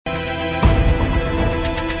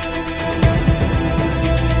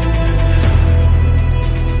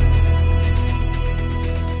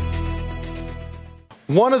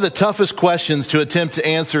One of the toughest questions to attempt to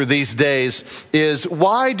answer these days is,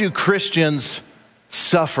 why do Christians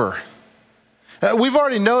suffer? We've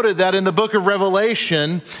already noted that in the book of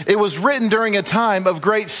Revelation, it was written during a time of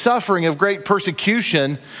great suffering, of great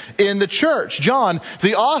persecution in the church. John,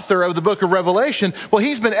 the author of the book of Revelation, well,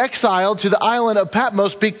 he's been exiled to the island of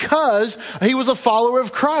Patmos because he was a follower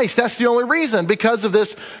of Christ. That's the only reason, because of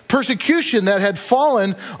this persecution that had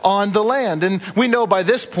fallen on the land. And we know by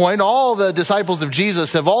this point, all the disciples of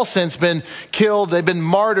Jesus have all since been killed. They've been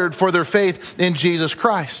martyred for their faith in Jesus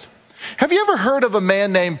Christ. Have you ever heard of a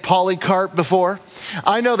man named Polycarp before?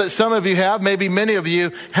 I know that some of you have, maybe many of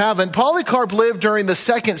you haven't. Polycarp lived during the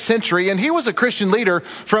 2nd century, and he was a Christian leader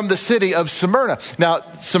from the city of Smyrna. Now,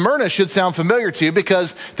 Smyrna should sound familiar to you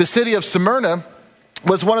because the city of Smyrna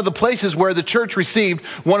was one of the places where the church received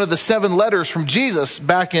one of the 7 letters from Jesus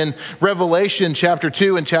back in Revelation chapter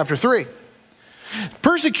 2 and chapter 3.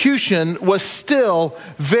 Persecution was still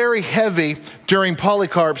very heavy during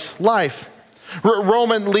Polycarp's life.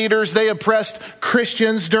 Roman leaders, they oppressed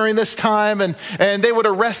Christians during this time, and they would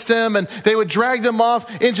arrest them and they would drag them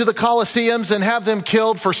off into the Colosseums and have them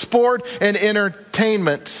killed for sport and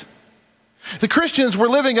entertainment. The Christians were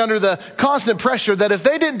living under the constant pressure that if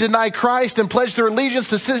they didn't deny Christ and pledge their allegiance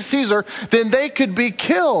to Caesar, then they could be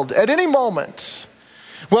killed at any moment.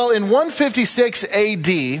 Well, in 156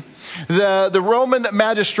 AD, the Roman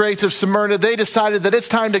magistrates of Smyrna, they decided that it's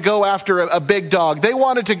time to go after a big dog. They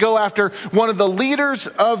wanted to go after one of the leaders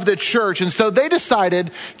of the church. And so they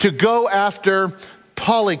decided to go after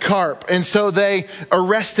Polycarp. And so they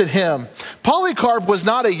arrested him. Polycarp was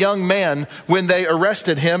not a young man when they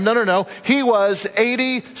arrested him. No. He was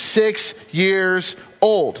 86 years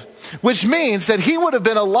old, which means that he would have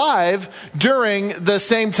been alive during the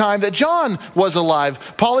same time that John was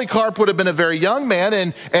alive. Polycarp would have been a very young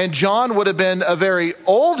man, and John would have been a very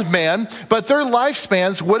old man, but their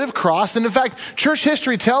lifespans would have crossed. And in fact, church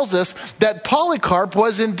history tells us that Polycarp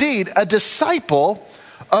was indeed a disciple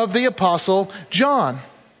of the apostle John.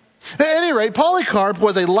 At any rate, Polycarp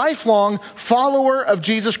was a lifelong follower of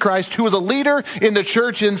Jesus Christ who was a leader in the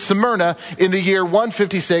church in Smyrna in the year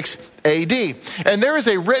 156 AD. And there is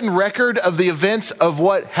a written record of the events of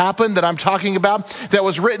what happened that I'm talking about that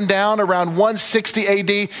was written down around 160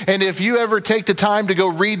 AD. And if you ever take the time to go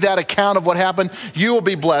read that account of what happened, you will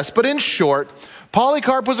be blessed. But in short,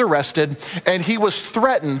 Polycarp was arrested, and he was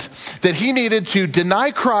threatened that he needed to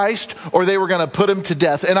deny Christ or they were going to put him to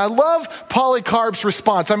death. And I love Polycarp's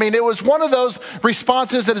response. I mean, it was one of those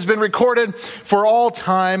responses that has been recorded for all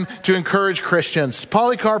time to encourage Christians.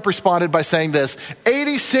 Polycarp responded by saying this: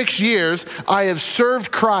 86 years I have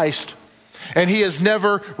served Christ, and he has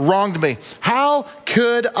never wronged me. How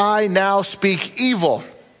could I now speak evil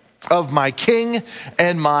of my King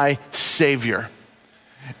and my Savior?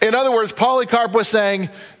 In other words, Polycarp was saying,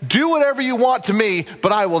 do whatever you want to me,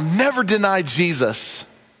 but I will never deny Jesus.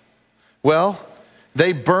 Well,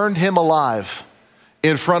 they burned him alive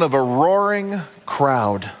in front of a roaring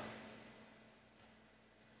crowd.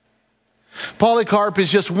 Polycarp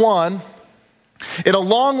is just one in a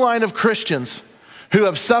long line of Christians who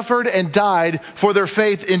have suffered and died for their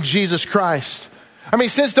faith in Jesus Christ. I mean,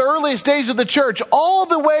 since the earliest days of the church, all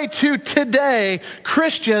the way to today,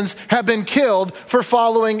 Christians have been killed for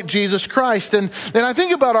following Jesus Christ. And I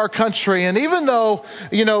think about our country, and even though,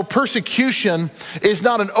 persecution is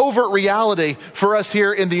not an overt reality for us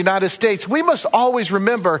here in the United States, we must always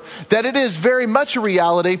remember that it is very much a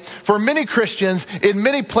reality for many Christians in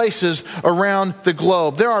many places around the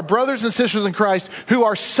globe. There are brothers and sisters in Christ who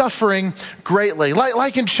are suffering greatly.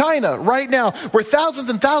 Like in China right now, where thousands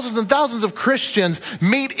and thousands and thousands of Christians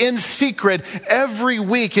meet in secret every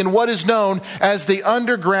week in what is known as the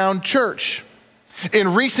underground church.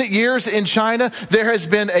 In recent years in China, there has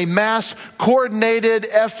been a mass coordinated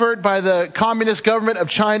effort by the Communist government of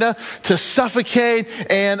China to suffocate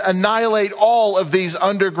and annihilate all of these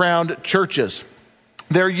underground churches.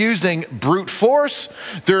 They're using brute force.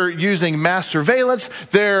 They're using mass surveillance.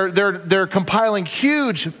 They're compiling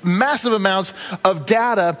huge, massive amounts of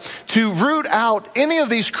data to root out any of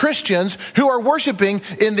these Christians who are worshiping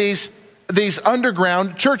in these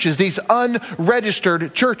underground churches, these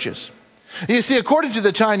unregistered churches. You see, according to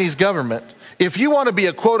the Chinese government, if you want to be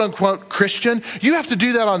a quote-unquote Christian, you have to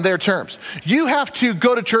do that on their terms. You have to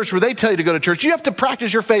go to church where they tell you to go to church. You have to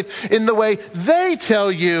practice your faith in the way they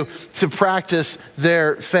tell you to practice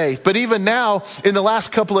their faith. But even now, in the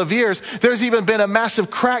last couple of years, there's even been a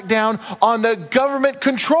massive crackdown on the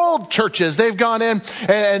government-controlled churches. They've gone in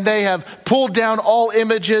and they have pulled down all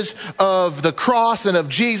images of the cross and of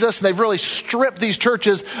Jesus, and they've really stripped these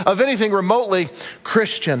churches of anything remotely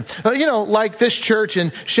Christian. Like this church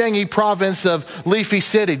in Shaanxi province of Leafy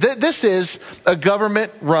City. This is a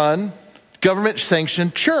government-run,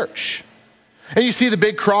 government-sanctioned church. And you see the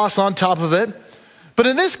big cross on top of it. But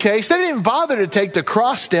in this case, they didn't even bother to take the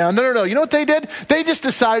cross down. No. You know what they did? They just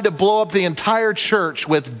decided to blow up the entire church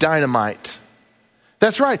with dynamite.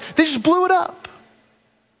 That's right. They just blew it up.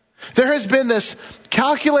 There has been this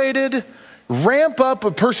calculated ramp up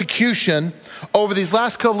of persecution over these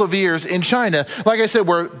last couple of years in China. Like I said,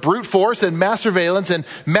 where brute force and mass surveillance and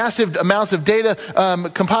massive amounts of data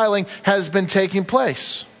compiling has been taking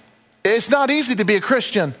place. It's not easy to be a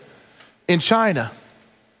Christian in China.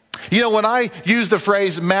 You know, when I use the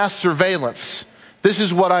phrase mass surveillance, this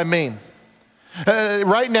is what I mean.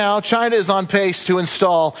 Right now, China is on pace to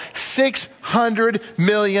install 600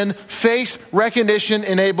 million face recognition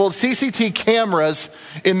enabled CCTV cameras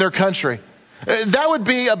in their country. That would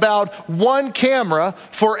be about one camera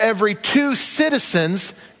for every 2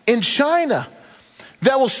 citizens in China.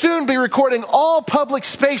 That will soon be recording all public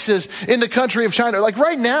spaces in the country of China. Like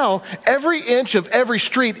right now, every inch of every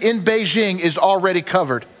street in Beijing is already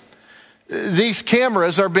covered. These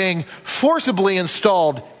cameras are being forcibly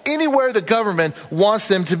installed anywhere the government wants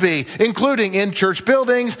them to be, including in church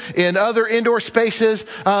buildings, in other indoor spaces.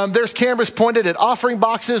 There's cameras pointed at offering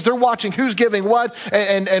boxes. They're watching who's giving what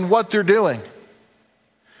and what they're doing.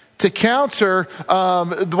 To counter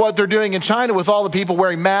what they're doing in China with all the people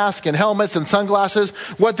wearing masks and helmets and sunglasses,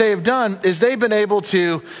 what they've done is they've been able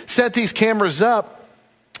to set these cameras up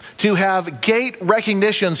to have gait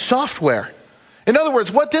recognition software. In other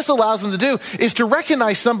words, what this allows them to do is to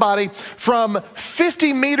recognize somebody from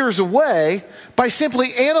 50 meters away by simply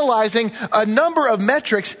analyzing a number of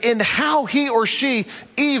metrics in how he or she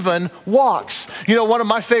even walks. You know, one of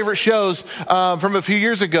my favorite shows from a few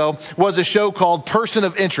years ago was a show called Person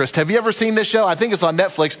of Interest. Have you ever seen this show? I think it's on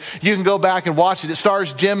Netflix. You can go back and watch it. It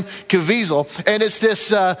stars Jim Caviezel. And it's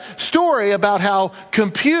this story about how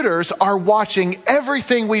computers are watching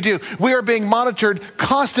everything we do. We are being monitored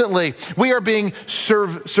constantly. We are being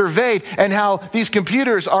surveyed, and how these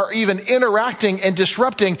computers are even interacting and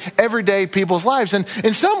disrupting everyday people's lives. And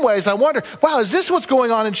in some ways, I wonder, wow, is this what's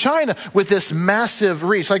going on in China with this massive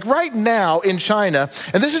reach? Like right now in China,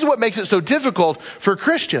 and this is what makes it so difficult for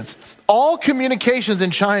Christians, all communications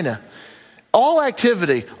in China, all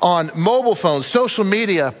activity on mobile phones, social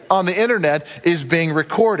media, on the internet is being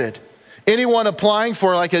recorded. Anyone applying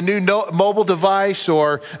for like a new mobile device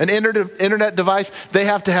or an internet device, they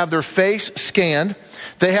have to have their face scanned.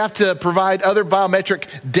 They have to provide other biometric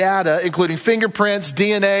data, including fingerprints,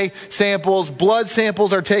 DNA samples, blood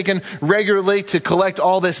samples are taken regularly to collect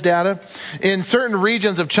all this data. In certain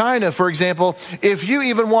regions of China, for example, if you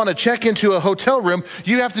even want to check into a hotel room,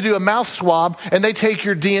 you have to do a mouth swab and they take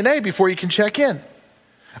your DNA before you can check in.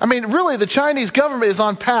 I mean, really, the Chinese government is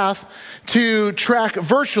on path to track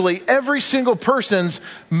virtually every single person's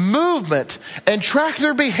movement and track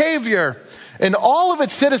their behavior. And all of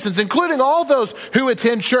its citizens, including all those who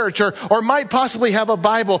attend church or might possibly have a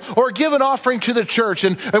Bible or give an offering to the church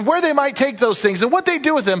and where they might take those things and what they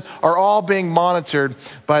do with them are all being monitored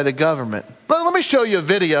by the government. Let me show you a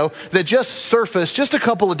video that just surfaced just a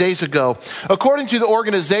couple of days ago. According to the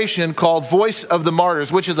organization called Voice of the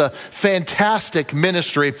Martyrs, which is a fantastic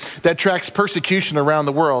ministry that tracks persecution around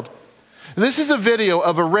the world. This is a video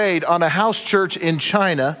of a raid on a house church in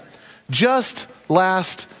China just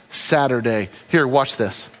last Saturday. Here, watch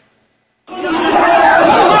this.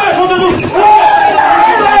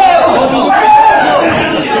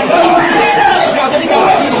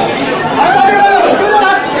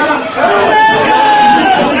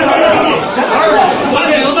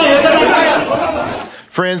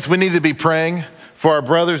 Friends, we need to be praying for our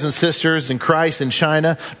brothers and sisters in Christ in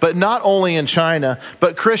China, but not only in China,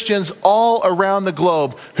 but Christians all around the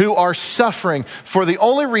globe who are suffering for the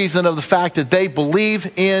only reason of the fact that they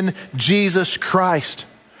believe in Jesus Christ.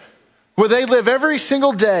 Where they live every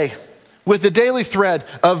single day with the daily threat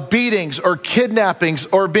of beatings or kidnappings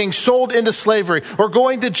or being sold into slavery or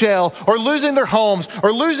going to jail or losing their homes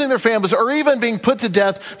or losing their families or even being put to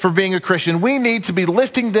death for being a Christian. We need to be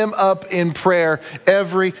lifting them up in prayer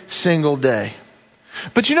every single day.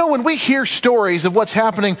 But you know, when we hear stories of what's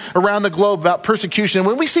happening around the globe about persecution,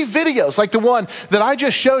 when we see videos like the one that I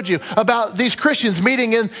just showed you about these Christians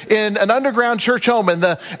meeting in an underground church home and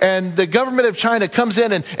the government of China comes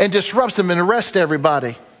in and disrupts them and arrests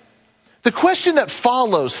everybody. The question that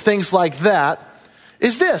follows things like that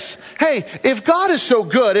is this: hey, if God is so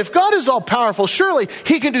good, if God is all powerful, surely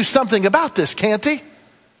he can do something about this, can't he?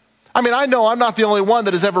 I mean, I know I'm not the only one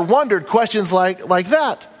that has ever wondered questions like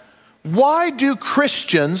that. Why do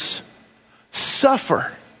Christians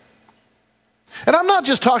suffer? And I'm not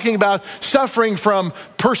just talking about suffering from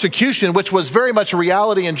persecution, which was very much a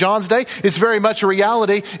reality in John's day. It's very much a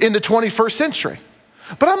reality in the 21st century.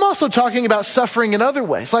 But I'm also talking about suffering in other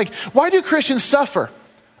ways. Like, why do Christians suffer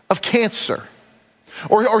of cancer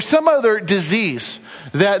or some other disease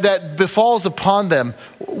that befalls upon them?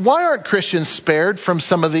 Why aren't Christians spared from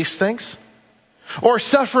some of these things? Or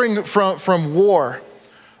suffering from war,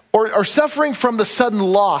 or suffering from the sudden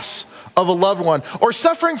loss of a loved one, or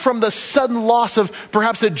suffering from the sudden loss of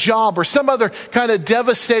perhaps a job or some other kind of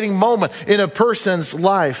devastating moment in a person's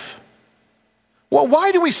life. Well,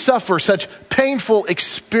 why do we suffer such painful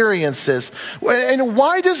experiences? And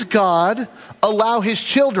why does God allow his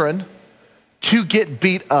children to get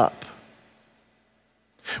beat up?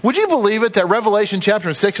 Would you believe it that Revelation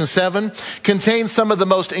chapter 6 and 7 contains some of the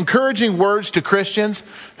most encouraging words to Christians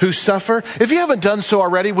who suffer? If you haven't done so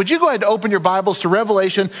already, would you go ahead and open your Bibles to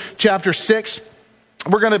Revelation chapter 6?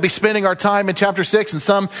 We're going to be spending our time in chapter 6 and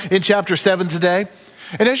some in chapter 7 today.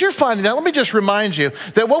 And as you're finding that, let me just remind you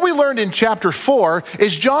that what we learned in chapter 4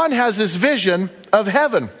 is John has this vision of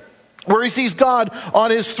heaven, where he sees God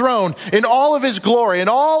on his throne in all of his glory, and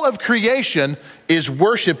all of creation is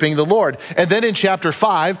worshiping the Lord. And then in chapter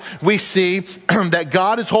 5, we see that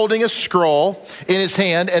God is holding a scroll in his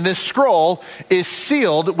hand, and this scroll is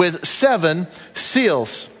sealed with 7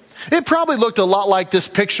 seals. It probably looked a lot like this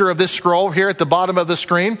picture of this scroll here at the bottom of the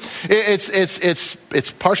screen.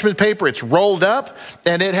 It's parchment paper, it's rolled up,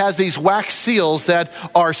 and it has these wax seals that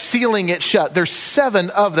are sealing it shut. There's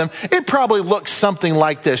 7 of them. It probably looks something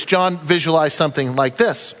like this. John visualized something like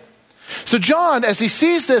this. So John, as he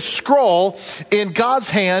sees this scroll in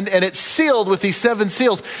God's hand and it's sealed with these 7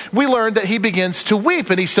 seals, we learn that he begins to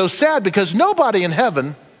weep, and he's so sad because nobody in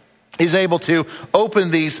heaven is able to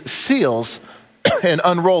open these seals and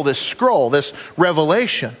unroll this scroll, this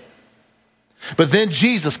revelation. But then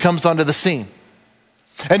Jesus comes onto the scene.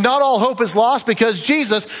 And not all hope is lost, because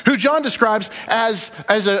Jesus, who John describes as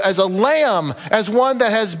a lamb, as one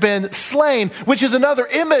that has been slain, which is another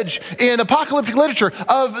image in apocalyptic literature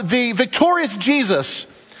of the victorious Jesus.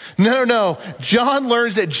 No. John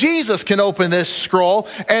learns that Jesus can open this scroll.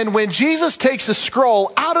 And when Jesus takes the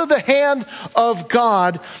scroll out of the hand of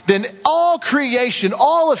God, then all creation,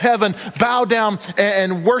 all of heaven bow down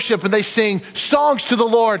and worship, and they sing songs to the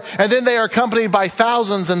Lord. And then they are accompanied by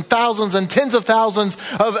thousands and thousands and tens of thousands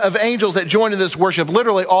of angels that join in this worship.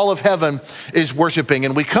 Literally all of heaven is worshiping.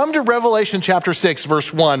 And we come to Revelation chapter 6,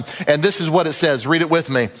 verse 1. And this is what it says. Read it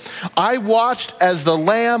with me. I watched as the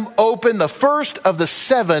Lamb opened the first of the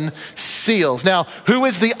 7 seals. Now, who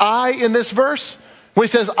is the I in this verse? When he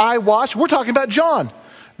says I watched, we're talking about John.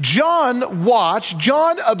 John watched,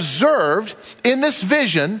 John observed in this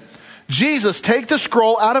vision Jesus take the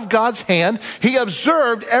scroll out of God's hand. He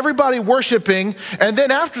observed everybody worshiping, and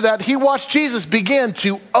then after that, he watched Jesus begin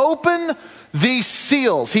to open these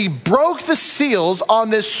seals. He broke the seals on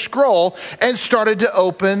this scroll and started to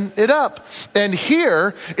open it up. And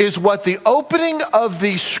here is what the opening of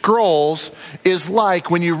these scrolls is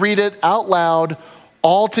like when you read it out loud,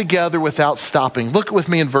 all together without stopping. Look with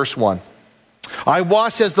me in verse 1. I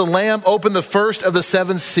watched as the Lamb opened the first of the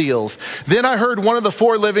 7 seals. Then I heard one of the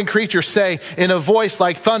 4 living creatures say in a voice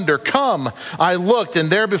like thunder, "Come." I looked, and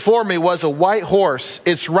there before me was a white horse.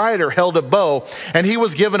 Its rider held a bow, and he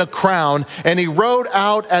was given a crown, and he rode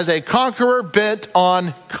out as a conqueror bent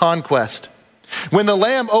on conquest. When the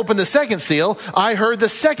Lamb opened the second seal, I heard the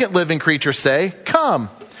second living creature say, "Come."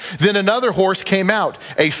 Then another horse came out,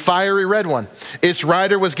 a fiery red one. Its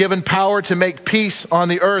rider was given power to make peace on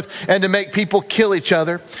the earth and to make people kill each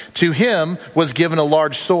other. To him was given a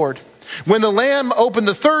large sword. When the Lamb opened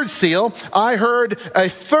the third seal, I heard a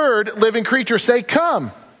third living creature say,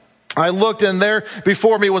 "Come." I looked, and there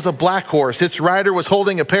before me was a black horse. Its rider was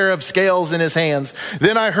holding a pair of scales in his hands.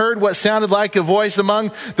 Then I heard what sounded like a voice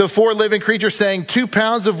among the 4 living creatures saying, 2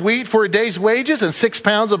 pounds of wheat for a day's wages and 6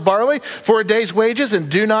 pounds of barley for a day's wages, and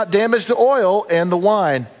do not damage the oil and the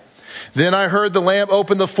wine. Then I heard the Lamb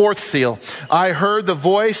open the 4th seal. I heard the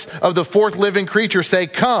voice of the 4th living creature say,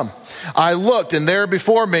 "Come." I looked, and there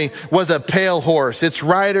before me was a pale horse. Its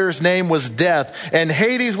rider's name was Death, and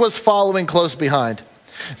Hades was following close behind.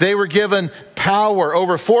 They were given power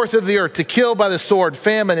over 1/4 of the earth to kill by the sword,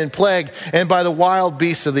 famine, and plague, and by the wild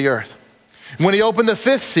beasts of the earth. When he opened the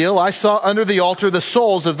 5th seal, I saw under the altar the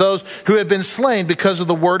souls of those who had been slain because of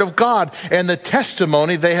the word of God and the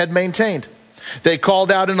testimony they had maintained. They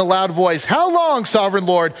called out in a loud voice, "How long, sovereign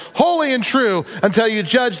Lord, holy and true, until you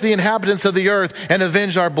judge the inhabitants of the earth and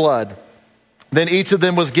avenge our blood?" Then each of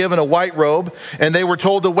them was given a white robe, and they were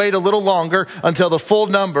told to wait a little longer until the full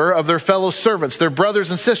number of their fellow servants, their brothers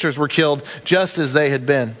and sisters, were killed just as they had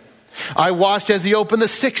been. I watched as he opened the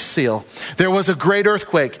sixth seal. There was a great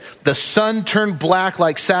earthquake. The sun turned black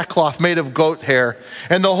like sackcloth made of goat hair,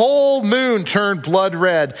 and the whole moon turned blood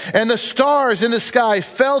red, and the stars in the sky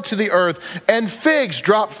fell to the earth, and figs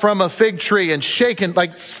dropped from a fig tree and shaken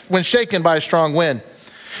like when shaken by a strong wind.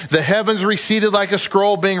 The heavens receded like a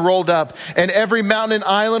scroll being rolled up, and every mountain and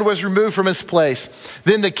island was removed from its place.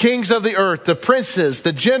 Then the kings of the earth, the princes,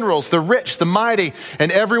 the generals, the rich, the mighty, and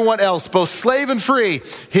everyone else, both slave and free,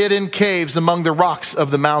 hid in caves among the rocks of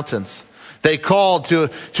the mountains. They called to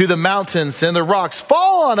the mountains and the rocks,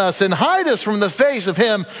 "Fall on us and hide us from the face of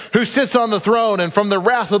him who sits on the throne and from the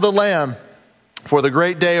wrath of the Lamb. For the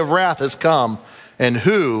great day of wrath has come, and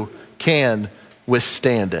who can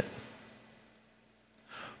withstand it?"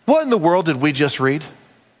 What in the world did we just read?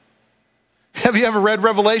 Have you ever read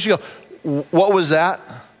Revelation? You go, what was that?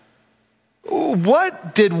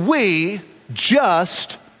 What did we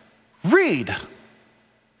just read?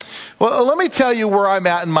 Well, let me tell you where I'm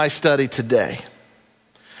at in my study today.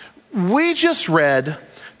 We just read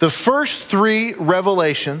the first three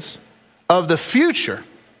revelations of the future.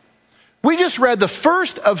 We just read the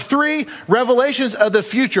first of three revelations of the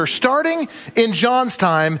future, starting in John's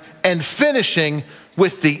time and finishing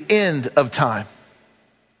with the end of time.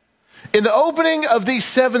 In the opening of these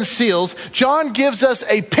seven seals, John gives us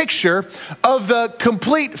a picture of the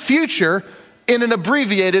complete future in an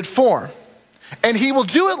abbreviated form. And he will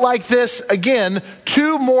do it like this again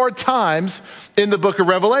 2 more times in the book of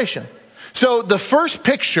Revelation. So the first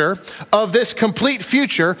picture of this complete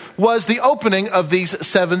future was the opening of these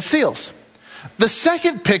seven seals. The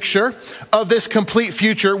second picture of this complete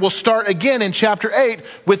future will start again in chapter 8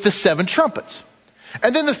 with the 7 trumpets.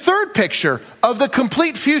 And then the third picture of the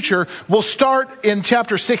complete future will start in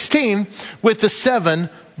chapter 16 with the 7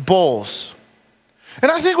 bowls. And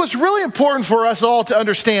I think what's really important for us all to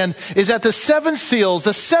understand is that the 7 seals,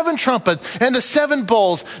 the 7 trumpets, and the 7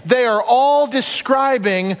 bowls, they are all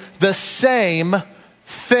describing the same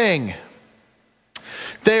thing.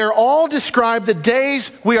 They are all describe the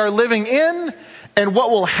days we are living in and what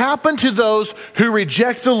will happen to those who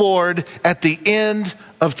reject the Lord at the end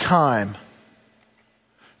of time.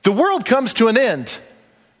 The world comes to an end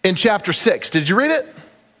in chapter 6. Did you read it?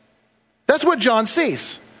 That's what John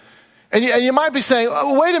sees. And you might be saying,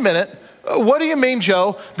 oh, wait a minute. What do you mean,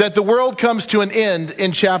 Joe, that the world comes to an end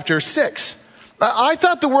in chapter 6? I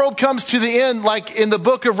thought the world comes to the end like in the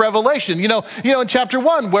book of Revelation. You know, in chapter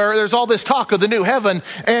 1 where there's all this talk of the new heaven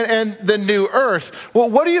and the new earth. Well,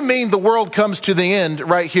 what do you mean the world comes to the end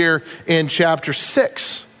right here in chapter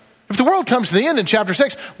 6? If the world comes to the end in chapter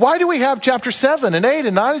 6, why do we have chapter 7 and 8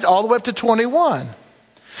 and 9 all the way up to 21?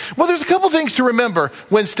 Well, there's a couple things to remember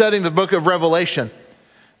when studying the book of Revelation.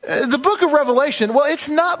 The book of Revelation, well, it's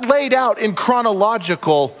not laid out in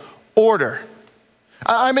chronological order.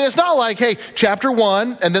 I mean, it's not like, hey, chapter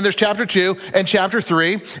 1, and then there's chapter 2 and chapter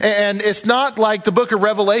 3. And it's not like the book of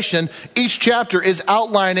Revelation. Each chapter is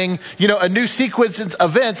outlining, a new sequence of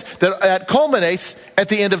events that culminates at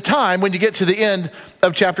the end of time when you get to the end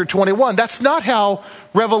of chapter 21. That's not how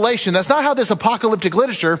Revelation, that's not how this apocalyptic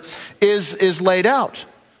literature is laid out.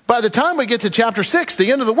 By the time we get to chapter 6,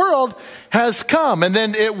 the end of the world has come. And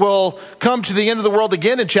then it will come to the end of the world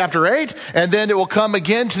again in chapter 8. And then it will come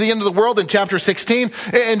again to the end of the world in chapter 16.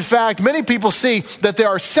 In fact, many people see that there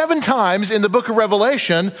are 7 times in the book of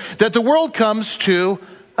Revelation that the world comes to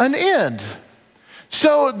an end.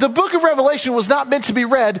 So the book of Revelation was not meant to be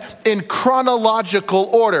read in chronological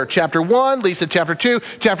order. Chapter 1 leads to chapter 2,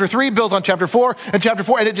 chapter 3 builds on chapter 4, and chapter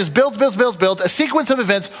 4, and it just builds, a sequence of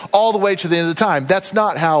events all the way to the end of the time. That's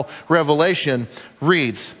not how Revelation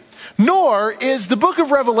reads. Nor is the book of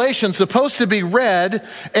Revelation supposed to be read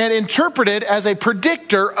and interpreted as a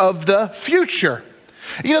predictor of the future.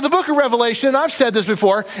 The book of Revelation, and I've said this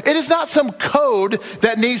before, it is not some code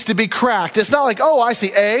that needs to be cracked. It's not like, oh, I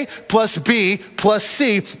see A plus B plus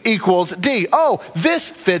C equals D. Oh, this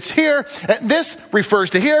fits here, and this refers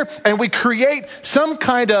to here, and we create some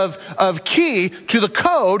kind of key to the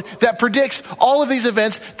code that predicts all of these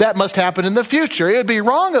events that must happen in the future. It would be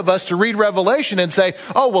wrong of us to read Revelation and say,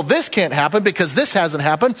 oh, well, this can't happen because this hasn't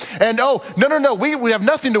happened, and oh, no, we have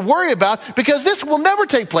nothing to worry about because this will never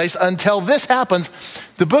take place until this happens.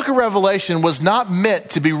 The book of Revelation was not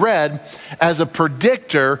meant to be read as a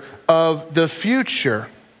predictor of the future.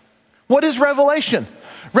 What is Revelation?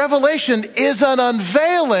 Revelation is an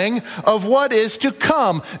unveiling of what is to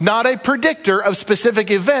come, not a predictor of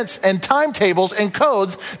specific events and timetables and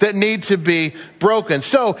codes that need to be broken.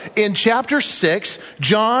 So in chapter 6,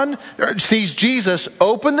 John sees Jesus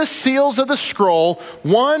open the seals of the scroll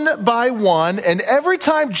one by one, and every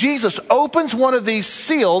time Jesus opens one of these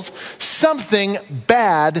seals, something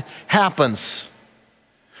bad happens.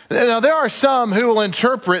 Now, there are some who will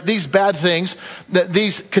interpret these bad things,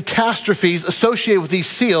 these catastrophes associated with these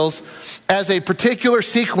seals, as a particular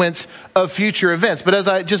sequence of future events. But as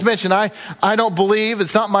I just mentioned, I don't believe,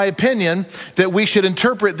 it's not my opinion, that we should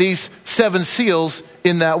interpret these 7 seals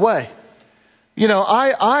in that way. You know,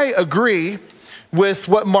 I agree with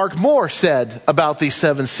what Mark Moore said about these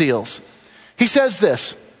 7 seals. He says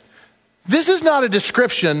this is not a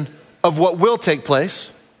description of what will take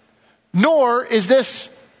place, nor is this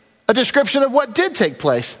a description of what did take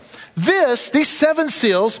place. These 7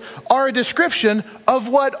 seals are a description of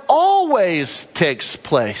what always takes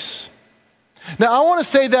place. Now, I want to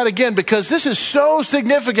say that again because this is so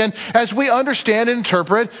significant as we understand and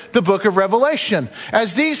interpret the book of Revelation.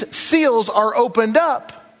 As these seals are opened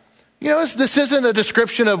up, you know, this isn't a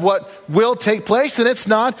description of what will take place, and it's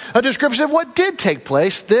not a description of what did take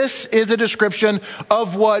place. This is a description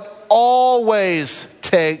of what always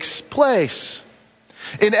takes place.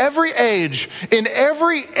 In every age, in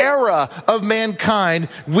every era of mankind,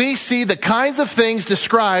 we see the kinds of things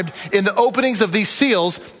described in the openings of these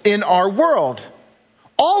seals in our world,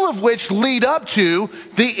 all of which lead up to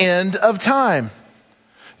the end of time.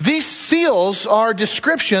 These seals are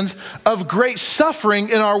descriptions of great suffering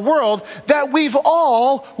in our world that we've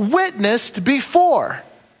all witnessed before.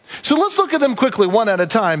 So let's look at them quickly, one at a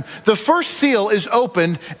time. The first seal is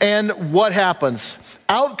opened, and what happens?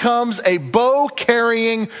 Out comes a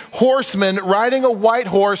bow-carrying horseman riding a white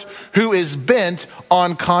horse who is bent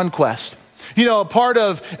on conquest. You know, a part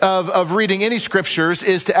of reading any scriptures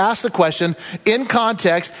is to ask the question, in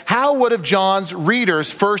context, how would have John's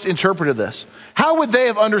readers first interpreted this? How would they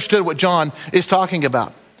have understood what John is talking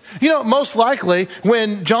about? You know, most likely,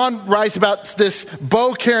 when John writes about this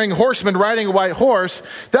bow-carrying horseman riding a white horse,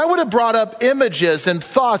 that would have brought up images and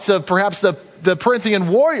thoughts of perhaps the Corinthian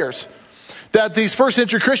warriors that these first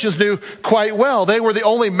century Christians knew quite well. They were the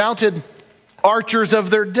only mounted archers of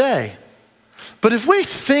their day. But if we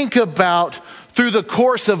think about through the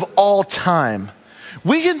course of all time,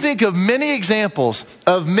 we can think of many examples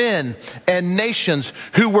of men and nations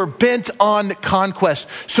who were bent on conquest.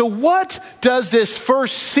 So what does this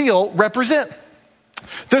first seal represent?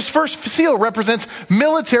 This first seal represents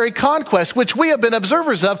military conquest, which we have been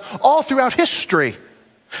observers of all throughout history.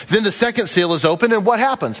 Then the second seal is opened, and what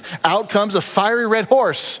happens? Out comes a fiery red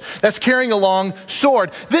horse that's carrying a long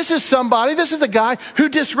sword. This is the guy who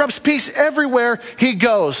disrupts peace everywhere he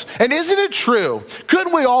goes. And isn't it true?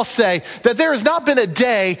 Couldn't we all say that there has not been a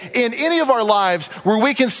day in any of our lives where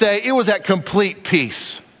we can say it was at complete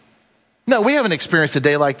peace? No, we haven't experienced a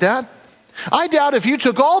day like that. I doubt if you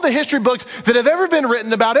took all the history books that have ever been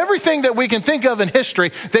written about everything that we can think of in history,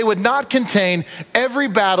 they would not contain every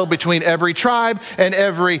battle between every tribe and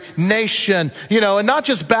every nation. You know, and not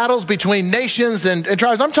just battles between nations and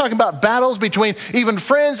tribes. I'm talking about battles between even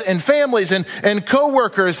friends and families and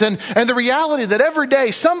co-workers and the reality that every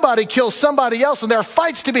day somebody kills somebody else and there are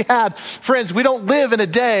fights to be had. Friends, we don't live in a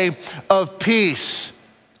day of peace.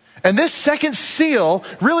 And this second seal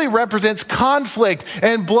really represents conflict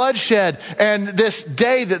and bloodshed and this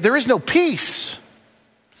day that there is no peace.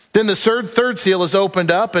 Then the third seal is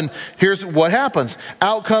opened up, and here's what happens.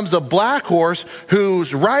 Out comes a black horse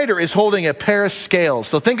whose rider is holding a pair of scales.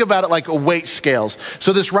 So think about it like a weight scales.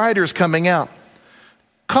 So this rider is coming out.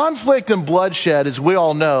 Conflict and bloodshed, as we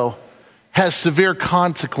all know, has severe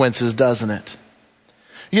consequences, doesn't it?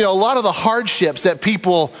 You know, a lot of the hardships that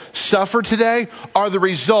people suffer today are the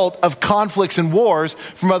result of conflicts and wars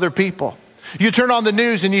from other people. You turn on the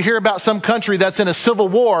news and you hear about some country that's in a civil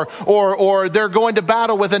war or they're going to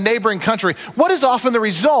battle with a neighboring country. What is often the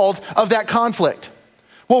result of that conflict?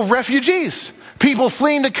 Well, refugees. People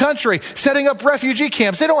fleeing the country, setting up refugee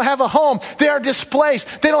camps. They don't have a home. They are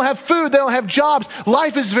displaced. They don't have food. They don't have jobs.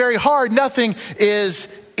 Life is very hard. Nothing is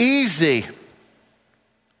easy.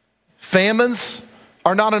 Famines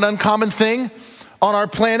are not an uncommon thing on our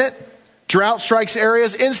planet. Drought strikes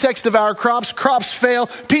areas, insects devour crops fail,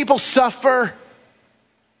 people suffer.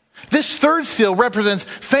 This third seal represents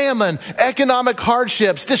famine, economic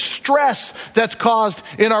hardships, distress that's caused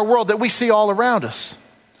in our world that we see all around us.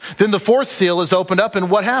 Then the fourth seal is opened up, and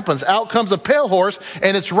what happens? Out comes a pale horse,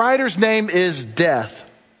 and its rider's name is Death.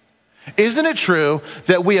 Isn't it true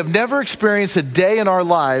that we have never experienced a day in our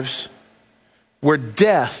lives where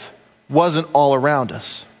death wasn't all around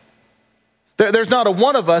us. There's not a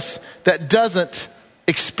one of us that doesn't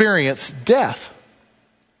experience death.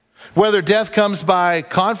 Whether death comes by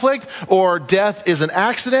conflict, or death is an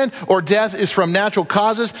accident, or death is from natural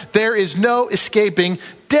causes, there is no escaping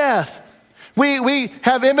death. We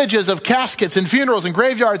have images of caskets and funerals and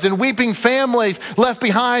graveyards and weeping families left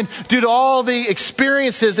behind due to all the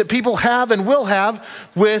experiences that people have and will have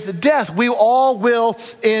with death. We all will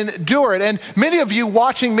endure it. And many of you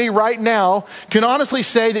watching me right now can honestly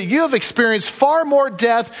say that you have experienced far more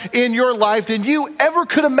death in your life than you ever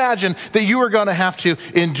could imagine that you were going to have to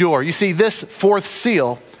endure. You see, this fourth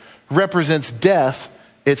seal represents death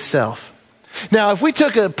itself. Now, if we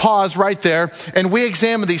took a pause right there and we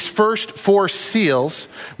examine these first four seals,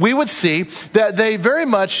 we would see that they very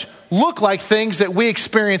much look like things that we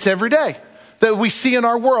experience every day, that we see in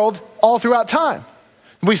our world all throughout time.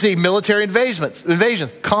 We see military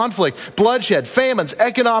invasions, conflict, bloodshed, famines,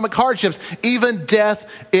 economic hardships, even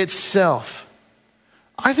death itself.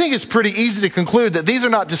 I think it's pretty easy to conclude that these are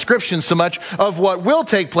not descriptions so much of what will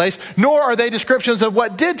take place, nor are they descriptions of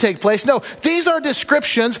what did take place. No, these are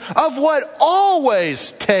descriptions of what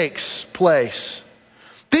always takes place.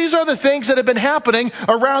 These are the things that have been happening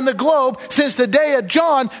around the globe since the day that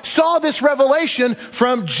John saw this revelation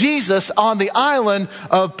from Jesus on the island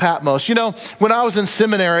of Patmos. You know, when I was in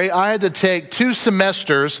seminary, I had to take 2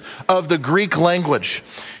 semesters of the Greek language.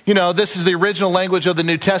 You know, this is the original language of the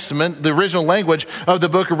New Testament, the original language of the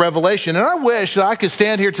book of Revelation. And I wish that I could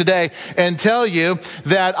stand here today and tell you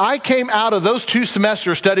that I came out of those 2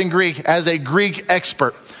 semesters studying Greek as a Greek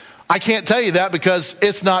expert. I can't tell you that because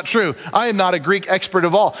it's not true. I am not a Greek expert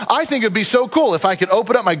at all. I think it'd be so cool if I could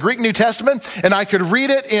open up my Greek New Testament and I could read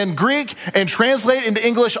it in Greek and translate it into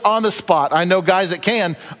English on the spot. I know guys that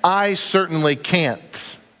can. I certainly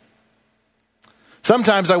can't.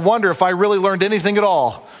 Sometimes I wonder if I really learned anything at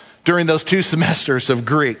all during those 2 semesters of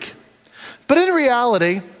Greek. But in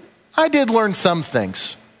reality, I did learn some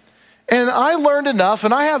things. And I learned enough,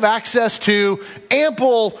 and I have access to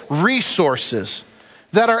ample resources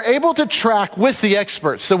that are able to track with the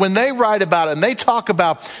experts. So when they write about it and they talk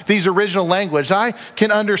about these original language, I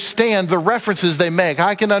can understand the references they make.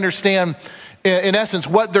 I can understand, in essence,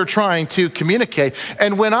 what they're trying to communicate.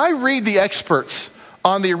 And when I read the experts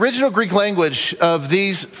on the original Greek language of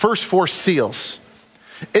these first 4 seals,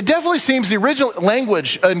 it definitely seems the original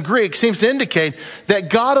language in Greek seems to indicate that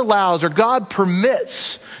God allows or God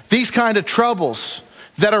permits these kind of troubles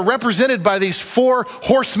that are represented by these 4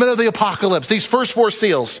 horsemen of the apocalypse, these first 4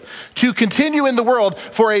 seals, to continue in the world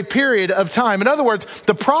for a period of time. In other words,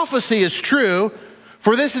 the prophecy is true,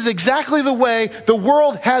 for this is exactly the way the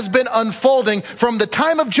world has been unfolding from the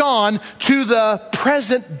time of John to the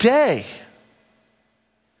present day.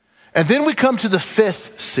 And then we come to the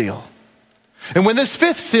 5th seal. And when this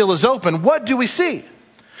 5th seal is open, what do we see?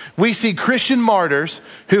 We see Christian martyrs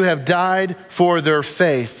who have died for their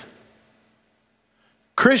faith.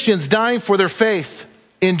 Christians dying for their faith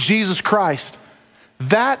in Jesus Christ.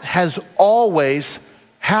 That has always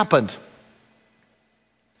happened.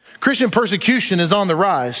 Christian persecution is on the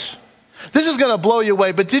rise. This is going to blow you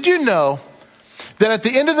away, but did you know that at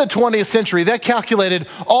the end of the 20th century, they calculated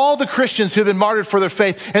all the Christians who had been martyred for their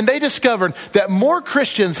faith, and they discovered that more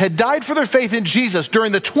Christians had died for their faith in Jesus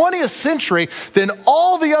during the 20th century than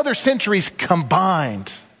all the other centuries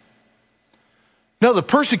combined. No, the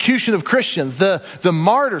persecution of Christians, the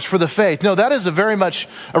martyrs for the faith, no, that is very much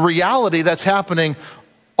a reality that's happening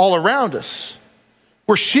all around us.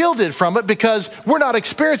 We're shielded from it because we're not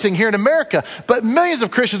experiencing here in America, but millions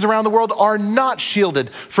of Christians around the world are not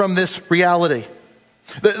shielded from this reality.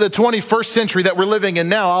 The 21st century that we're living in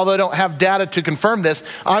now, although I don't have data to confirm this,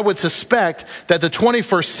 I would suspect that the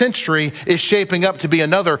 21st century is shaping up to be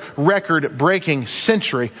another record-breaking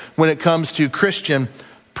century when it comes to Christian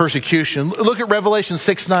persecution. Look at Revelation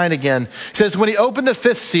 6:9 again. It says, when he opened the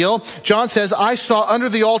 5th seal, John says, I saw under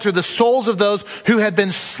the altar the souls of those who had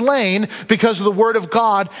been slain because of the word of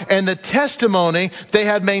God and the testimony they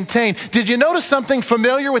had maintained. Did you notice something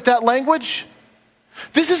familiar with that language?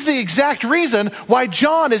 This is the exact reason why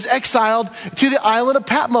John is exiled to the island of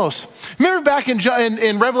Patmos. Remember back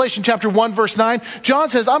in Revelation chapter 1, verse 9, John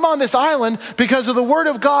says, I'm on this island because of the word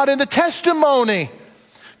of God and the testimony.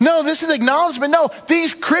 No, this is acknowledgement. No,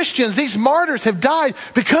 these Christians, these martyrs have died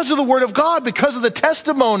because of the word of God, because of the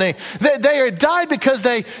testimony. They died because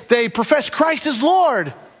they profess Christ as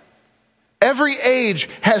Lord. Every age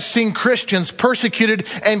has seen Christians persecuted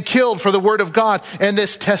and killed for the word of God and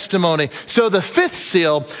this testimony. So the 5th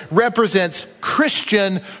seal represents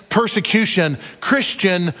Christian persecution,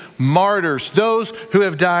 Christian martyrs, those who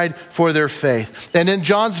have died for their faith. And in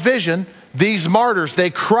John's vision, these martyrs, they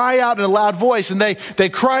cry out in a loud voice and they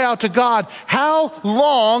cry out to God, how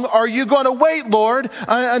long are you going to wait, Lord,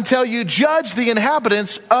 until you judge the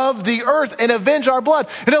inhabitants of the earth and avenge our blood?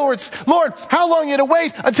 In other words, Lord, how long are you going to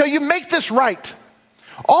wait until you make this right?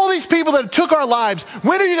 All these people that took our lives,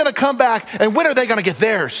 when are you going to come back and when are they going to get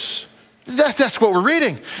theirs? That's what we're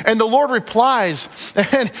reading. And the Lord replies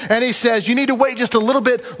and he says, you need to wait just a little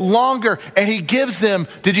bit longer. And he gives them,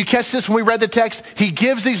 did you catch this when we read the text? He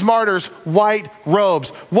gives these martyrs white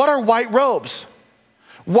robes. What are white robes?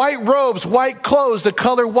 White robes, white clothes, the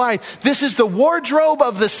color white. This is the wardrobe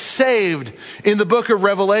of the saved in the book of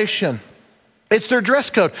Revelation. It's their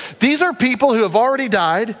dress code. These are people who have already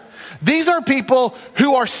died. These are people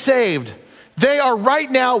who are saved. They are right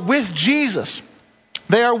now with Jesus.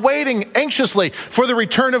 They are waiting anxiously for the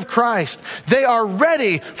return of Christ. They are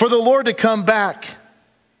ready for the Lord to come back.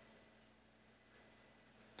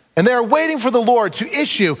 And they are waiting for the Lord to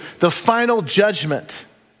issue the final judgment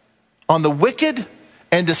on the wicked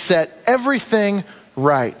and to set everything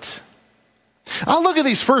right. I'll look at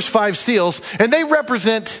these first 5 seals, and they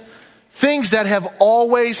represent things that have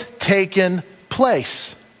always taken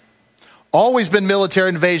place. Always been military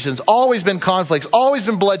invasions, always been conflicts, always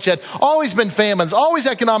been bloodshed, always been famines, always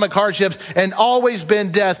economic hardships, and always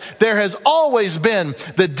been death. There has always been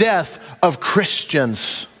the death of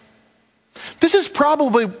Christians. This is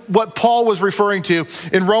probably what Paul was referring to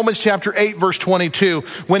in Romans chapter 8, verse 22,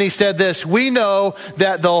 when he said this, we know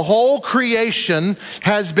that the whole creation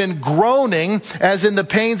has been groaning as in the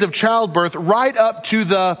pains of childbirth right up to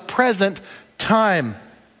the present time.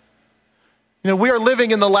 You know, we are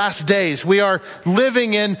living in the last days. We are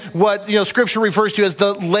living in what, Scripture refers to as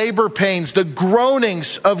the labor pains, the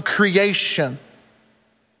groanings of creation.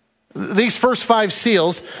 These first 5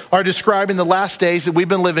 seals are describing the last days that we've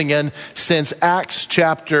been living in since Acts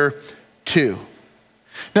chapter 2.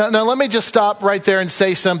 Now let me just stop right there and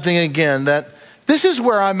say something again, that this is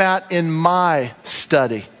where I'm at in my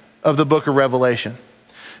study of the book of Revelation.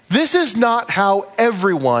 This is not how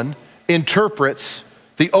everyone interprets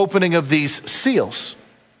the opening of these seals.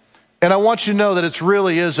 And I want you to know that it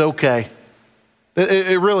really is okay.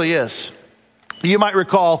 It really is. You might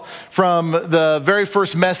recall from the very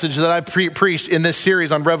first message that I preached in this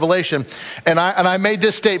series on Revelation, and I made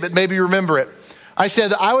this statement, maybe you remember it. I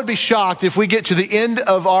said that I would be shocked if we get to the end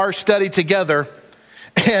of our study together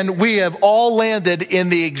and we have all landed in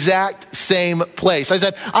the exact same place. I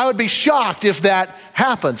said, I would be shocked if that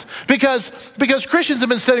happens. Because Christians have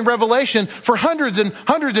been studying Revelation for hundreds and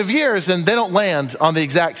hundreds of years and they don't land on the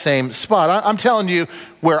exact same spot. I'm telling you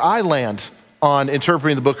where I land on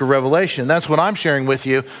interpreting the book of Revelation. That's what I'm sharing with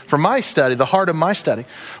you from my study, the heart of my study.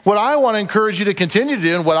 What I want to encourage you to continue to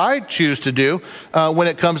do and what I choose to do when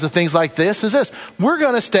it comes to things like this is this. We're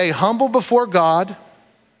going to stay humble before God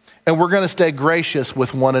and we're going to stay gracious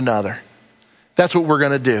with one another. That's what we're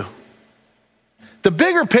going to do. The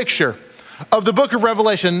bigger picture of the book of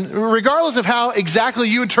Revelation, regardless of how exactly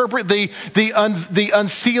you interpret the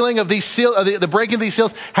unsealing of these seals, the breaking of these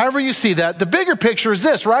seals, however you see that, the bigger picture is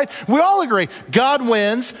this, right? We all agree. God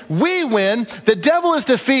wins. We win. The devil is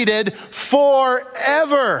defeated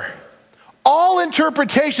forever. All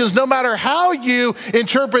interpretations, no matter how you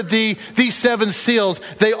interpret these 7 seals,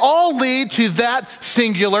 they all lead to that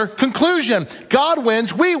singular conclusion. God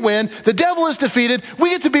wins, we win, the devil is defeated, we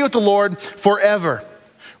get to be with the Lord forever.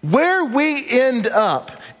 Where we end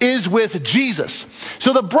up is with Jesus.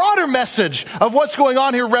 So the broader message of what's going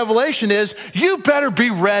on here in Revelation is, you better be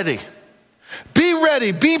ready. Be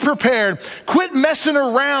ready, be prepared. Quit messing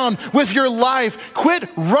around with your life. Quit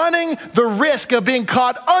running the risk of being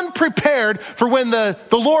caught unprepared for when the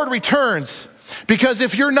Lord returns. Because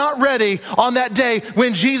if you're not ready on that day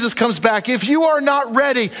when Jesus comes back, if you are not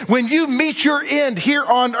ready when you meet your end here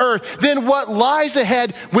on earth, then what lies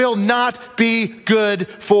ahead will not be good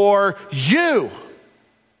for you.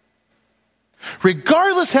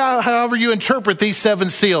 Regardless however you interpret these 7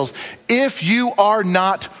 seals, if you are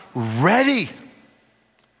not ready,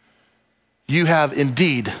 you have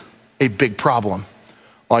indeed a big problem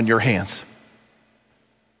on your hands.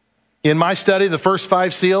 In my study, the first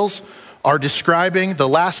 5 seals are describing the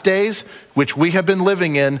last days, which we have been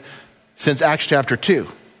living in since Acts chapter 2.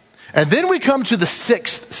 And then we come to the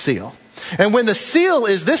 6th seal. And when this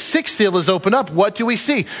 6th seal is opened up, what do we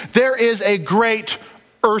see? There is a great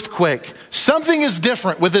earthquake. Something is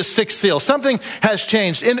different with this 6th seal. Something has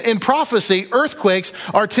changed. In prophecy, earthquakes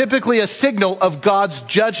are typically a signal of God's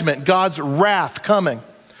judgment, God's wrath coming.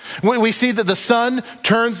 We see that the sun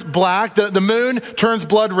turns black, the moon turns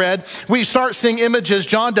blood red. We start seeing images,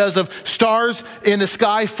 John does, of stars in the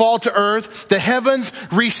sky fall to earth. The heavens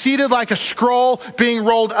receded like a scroll being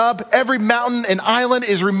rolled up. Every mountain and island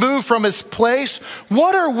is removed from its place.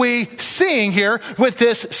 What are we seeing here with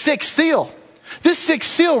this sixth seal? This sixth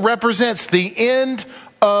seal represents the end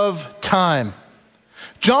of time.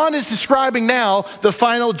 John is describing now the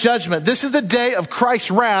final judgment. This is the day of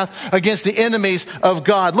Christ's wrath against the enemies of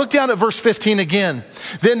God. Look down at verse 15 again.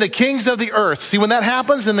 Then the kings of the earth. See, when that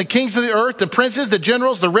happens, then the kings of the earth, the princes, the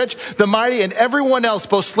generals, the rich, the mighty, and everyone else,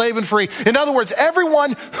 both slave and free. In other words,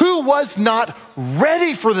 everyone who was not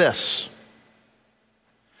ready for this.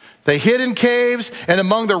 They hid in caves and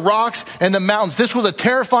among the rocks and the mountains. This was a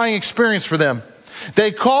terrifying experience for them.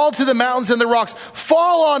 They called to the mountains and the rocks,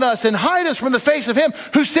 fall on us and hide us from the face of him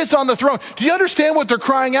who sits on the throne. Do you understand what they're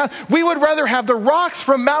crying out? We would rather have the rocks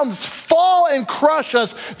from mountains fall and crush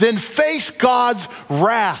us than face God's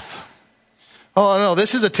wrath. Oh no,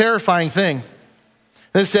 this is a terrifying thing.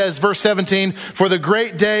 It says, verse 17, for the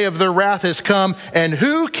great day of their wrath has come, and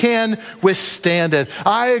who can withstand it?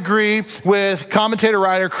 I agree with commentator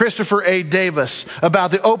writer Christopher A. Davis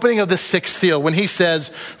about the opening of the sixth seal when he says,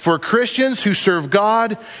 for Christians who serve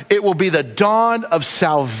God, it will be the dawn of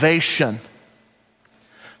salvation.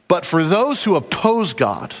 But for those who oppose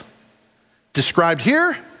God, described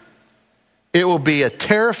here, it will be a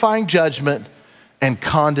terrifying judgment and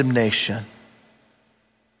condemnation.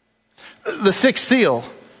 The sixth seal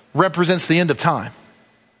represents the end of time.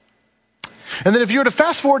 And then if you were to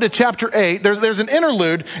fast forward to chapter 8, there's an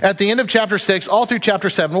interlude at the end of chapter 6, all through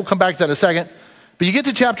chapter 7. We'll come back to that in a second. But you get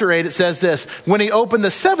to chapter 8, it says this, when he opened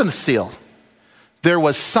the seventh seal, there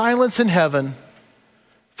was silence in heaven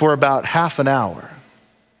for about half an hour.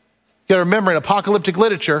 You got to remember, in apocalyptic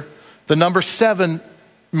literature, the number 7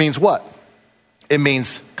 means what? It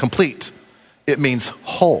means complete. It means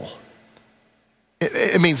whole.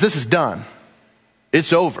 It means this is done.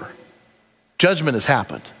 It's over. Judgment has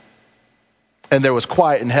happened. And there was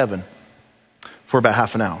quiet in heaven for about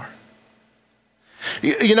half an hour.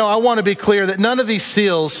 You know, I want to be clear that none of these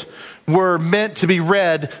seals were meant to be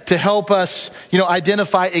read to help us,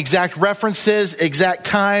 identify exact references, exact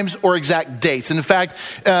times, or exact dates. And in fact,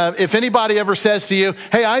 if anybody ever says to you,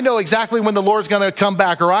 hey, I know exactly when the Lord's going to come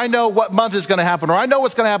back, or I know what month is going to happen, or I know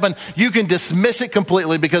what's going to happen, you can dismiss it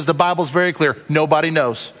completely because the Bible's very clear. Nobody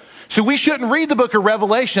knows. So we shouldn't read the book of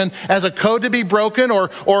Revelation as a code to be broken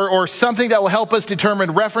or something that will help us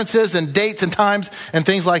determine references and dates and times and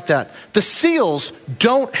things like that. The seals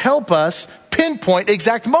don't help us pinpoint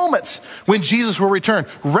exact moments when Jesus will return.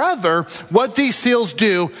 Rather, what these seals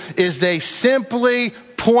do is they simply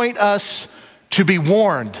point us to be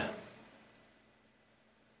warned.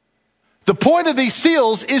 The point of these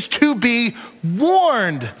seals is to be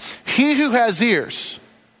warned. He who has ears,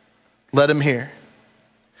 let him hear.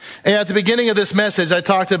 And at the beginning of this message, I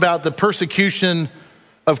talked about the persecution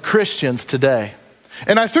of Christians today.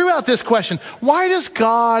 And I threw out this question, why does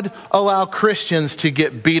God allow Christians to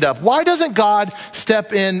get beat up? Why doesn't God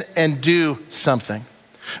step in and do something?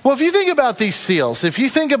 Well, if you think about these seals, if you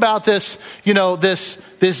think about this,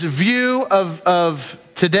 this view of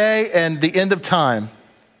today and the end of time,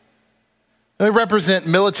 they represent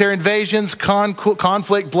military invasions,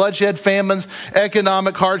 conflict, bloodshed, famines,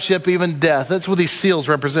 economic hardship, even death. That's what these seals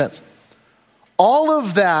represent. All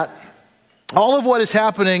of that, all of what is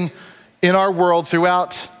happening in our world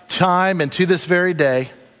throughout time and to this very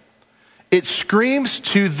day, it screams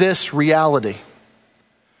to this reality.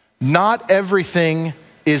 Not everything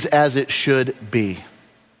is as it should be.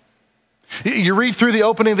 You read through the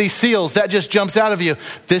opening of these seals, that just jumps out of you.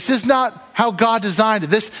 This is not how God designed it.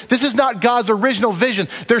 This is not God's original vision.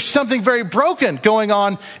 There's something very broken going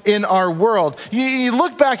on in our world. You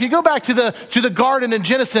look back, you go back to the garden in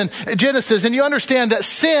Genesis, and you understand that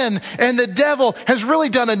sin and the devil has really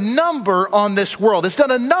done a number on this world. It's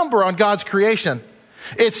done a number on God's creation.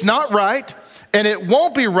 It's not right, and it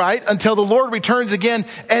won't be right until the Lord returns again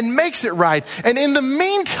and makes it right. And in the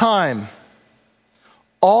meantime,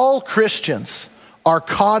 all Christians are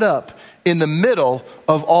caught up in the middle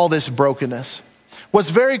of all this brokenness.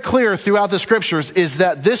 What's very clear throughout the scriptures is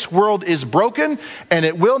that this world is broken and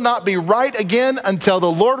it will not be right again until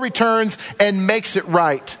the Lord returns and makes it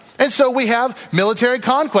right. And so we have military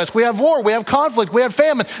conquest, we have war, we have conflict, we have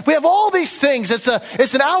famine, we have all these things.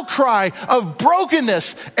 It's an outcry of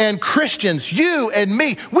brokenness, and Christians, you and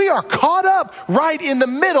me, we are caught up right in the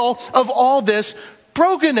middle of all this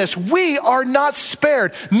brokenness. We are not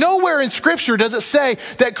spared. Nowhere in Scripture does it say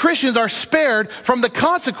that Christians are spared from the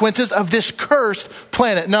consequences of this cursed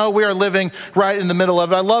planet. No, we are living right in the middle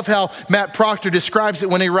of it. I love how Matt Proctor describes it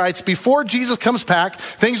when he writes, before Jesus comes back,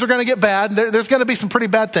 things are going to get bad. There's going to be some pretty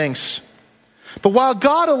bad things. But while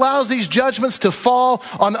God allows these judgments to fall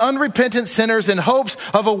on unrepentant sinners in hopes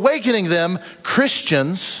of awakening them,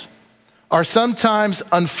 Christians are sometimes,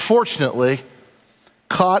 unfortunately,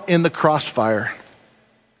 caught in the crossfire.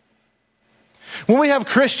 When we have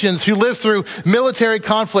Christians who live through military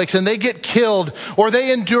conflicts and they get killed, or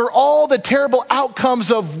they endure all the terrible outcomes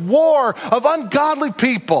of war, of ungodly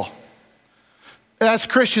people, that's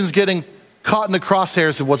Christians getting caught in the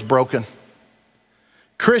crosshairs of what's broken.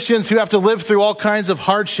 Christians who have to live through all kinds of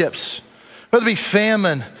hardships, whether it be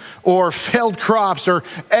famine or failed crops or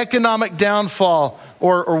economic downfall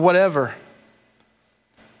or whatever.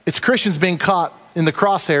 It's Christians being caught in the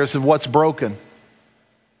crosshairs of what's broken.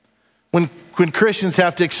 When Christians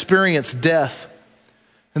have to experience death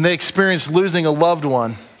and they experience losing a loved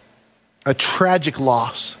one, a tragic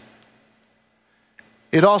loss,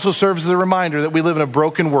 it also serves as a reminder that we live in a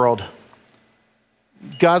broken world.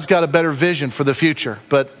 God's got a better vision for the future,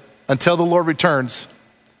 but until the Lord returns,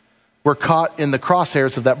 we're caught in the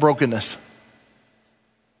crosshairs of that brokenness.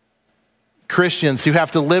 Christians who have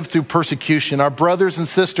to live through persecution, our brothers and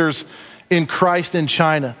sisters in Christ in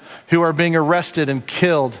China who are being arrested and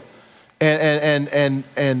killed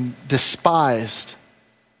and despised.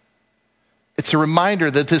 It's a reminder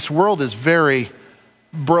that this world is very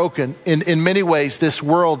broken. In many ways, this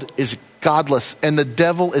world is godless and the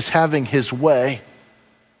devil is having his way.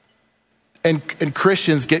 And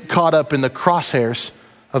Christians get caught up in the crosshairs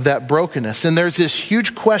of that brokenness. And there's this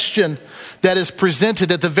huge question that is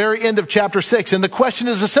presented at the very end of chapter 6. And the question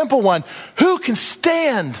is a simple one. Who can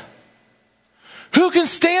stand? Who can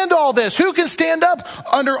stand all this? Who can stand up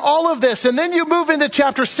under all of this? And then you move into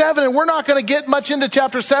chapter 7, and we're not going to get much into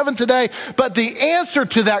chapter 7 today, but the answer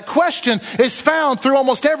to that question is found through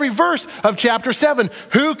almost every verse of chapter 7.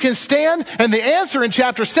 Who can stand? And the answer in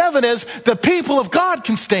chapter 7 is the people of God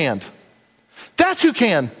can stand. That's who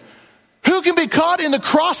can. Who can be caught in the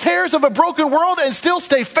crosshairs of a broken world and still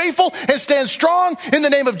stay faithful and stand strong in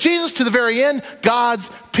the name of Jesus to the very end?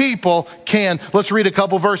 God's people can. Let's read a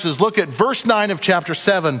couple verses. Look at verse 9 of chapter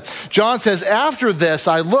 7. John says, after this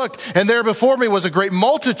I looked, and there before me was a great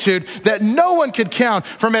multitude that no one could count,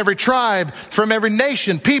 from every tribe, from every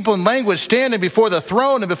nation, people, and language, standing before the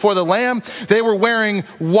throne and before the Lamb. They were wearing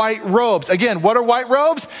white robes. Again, what are white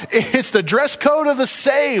robes? It's the dress code of the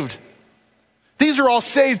saved. These are all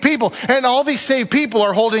saved people, and all these saved people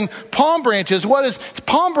are holding palm branches. What is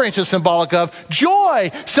palm branches symbolic of? Joy,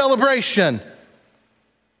 celebration.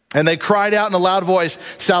 And they cried out in a loud voice,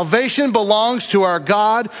 salvation belongs to our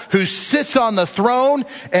God who sits on the throne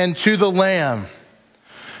and to the Lamb.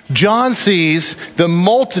 John sees the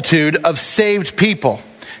multitude of saved people.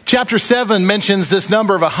 Chapter 7 mentions this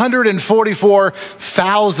number of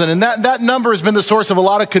 144,000. And that number has been the source of a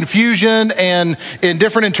lot of confusion and in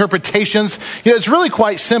different interpretations. You know, it's really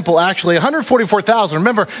quite simple, actually. 144,000.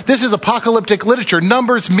 Remember, this is apocalyptic literature.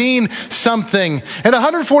 Numbers mean something. And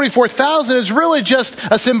 144,000 is really just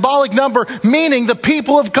a symbolic number, meaning the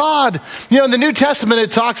people of God. You know, in the New Testament, it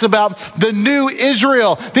talks about the new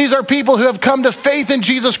Israel. These are people who have come to faith in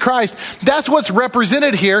Jesus Christ. That's what's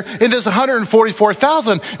represented here in this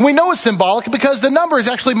 144,000. We know it's symbolic because the number is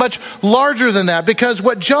actually much larger than that, because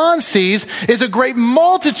what John sees is a great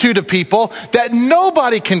multitude of people that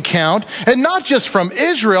nobody can count, and not just from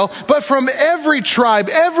Israel, but from every tribe,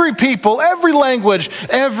 every people, every language,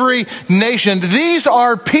 every nation. These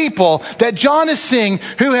are people that John is seeing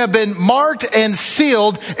who have been marked and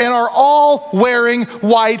sealed and are all wearing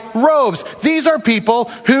white robes. These are people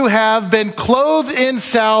who have been clothed in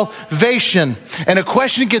salvation. And a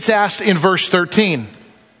question gets asked in verse 13.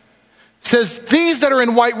 It says, these that are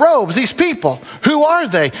in white robes, these people, who are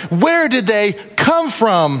they? Where did they come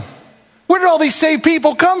from? Where did all these saved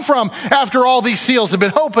people come from after all these seals have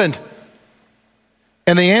been opened?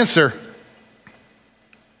 And the answer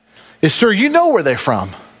is, sir, you know where they're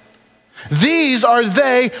from. These are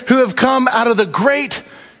they who have come out of the great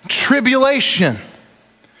tribulation.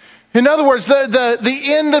 In other words, the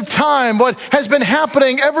end of time, what has been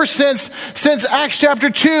happening ever since Acts chapter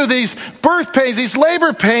 2, these birth pains, these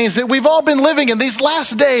labor pains that we've all been living in these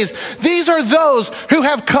last days, these are those who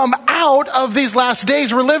have come out of these last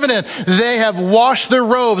days we're living in. They have washed their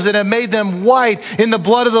robes and have made them white in the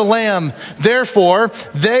blood of the Lamb. Therefore,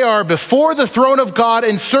 they are before the throne of God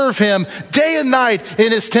and serve him day and night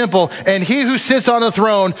in his temple. And he who sits on the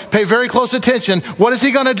throne, pay very close attention. What is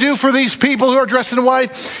he going to do for these people who are dressed in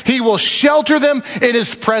white? He He will shelter them in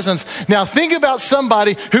his presence. Now think about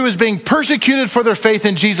somebody who is being persecuted for their faith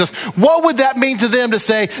in Jesus. What would that mean to them to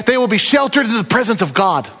say they will be sheltered in the presence of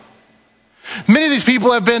God? Many of these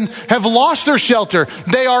people have lost their shelter.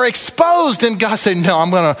 They are exposed, and God said, no,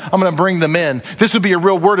 I'm gonna bring them in. This would be a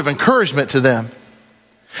real word of encouragement to them.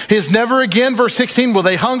 His never again, verse 16, will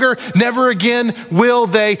they hunger? Never again will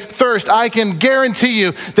they thirst. I can guarantee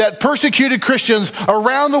you that persecuted Christians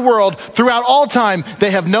around the world throughout all time,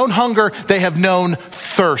 they have known hunger, they have known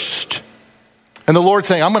thirst. And the Lord's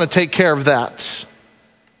saying, I'm going to take care of that.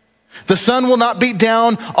 The sun will not beat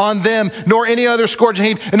down on them, nor any other scorching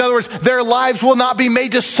heat. In other words, their lives will not be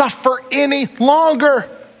made to suffer any longer.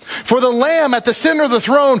 For the Lamb at the center of the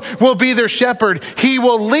throne will be their shepherd. He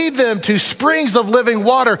will lead them to springs of living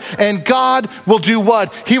water. And God will do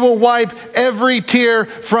what? He will wipe every tear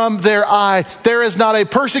from their eye. There is not a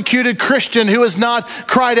persecuted Christian who has not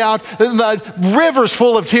cried out, the rivers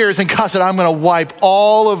full of tears. And God said, I'm going to wipe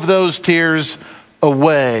all of those tears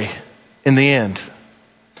away in the end.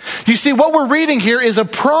 You see, what we're reading here is a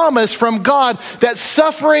promise from God that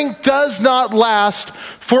suffering does not last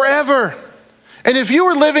forever. And if you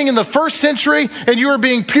were living in the first century and you were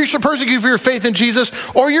being persecuted for your faith in Jesus,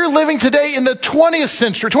 or you're living today in the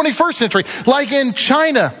 21st century, like in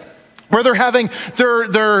China, where they're having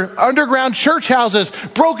their underground church houses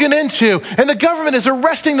broken into, and the government is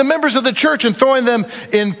arresting the members of the church and throwing them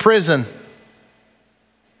in prison.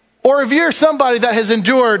 Or if you're somebody that has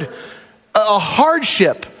endured a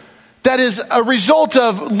hardship that is a result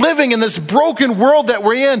of living in this broken world that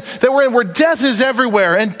we're in, where death is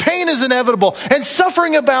everywhere and pain is inevitable and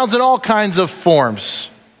suffering abounds in all kinds of forms.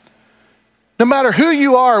 No matter who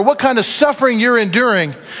you are, what kind of suffering you're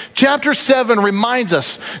enduring, chapter 7 reminds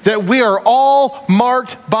us that we are all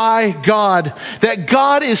marked by God, that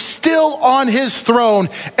God is still on his throne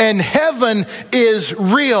and heaven is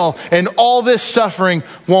real and all this suffering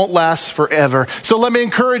won't last forever. So let me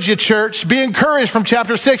encourage you, church. Be encouraged from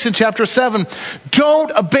chapter 6 and chapter 7.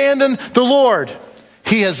 Don't abandon the Lord.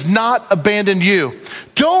 He has not abandoned you.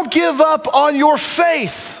 Don't give up on your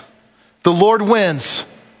faith. The Lord wins.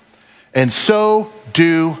 And so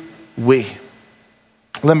do we.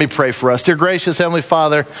 Let me pray for us. Dear gracious Heavenly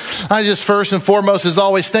Father, I just first and foremost, as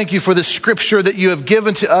always, thank you for the scripture that you have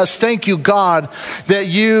given to us. Thank you, God, that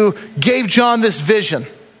you gave John this vision.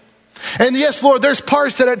 And yes, Lord, there's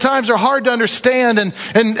parts that at times are hard to understand.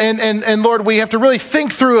 And Lord, we have to really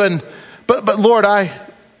think through. But Lord,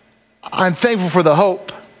 I'm thankful for the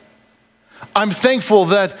hope. I'm thankful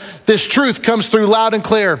that this truth comes through loud and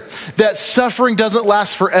clear, that suffering doesn't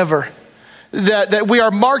last forever. That we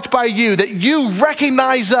are marked by you, that you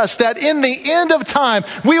recognize us, that in the end of time,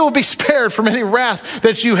 we will be spared from any wrath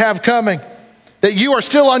that you have coming, that you are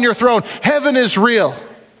still on your throne. Heaven is real,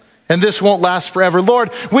 and this won't last forever.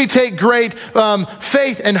 Lord, we take great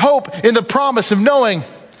faith and hope in the promise of knowing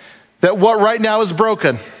that what right now is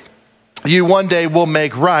broken, you one day will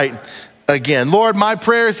make right again. Lord, my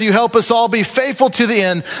prayer is that you help us all be faithful to the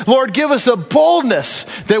end. Lord, give us a boldness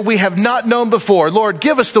that we have not known before. Lord,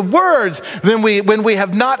 give us the words when we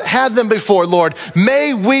have not had them before. Lord,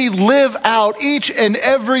 may we live out each and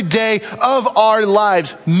every day of our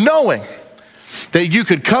lives knowing that you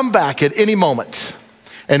could come back at any moment,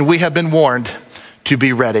 and we have been warned to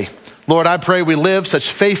be ready. Lord, I pray we live such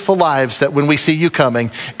faithful lives that when we see you coming,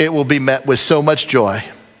 it will be met with so much joy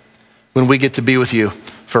when we get to be with you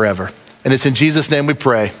forever. And it's in Jesus' name we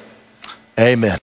pray. Amen.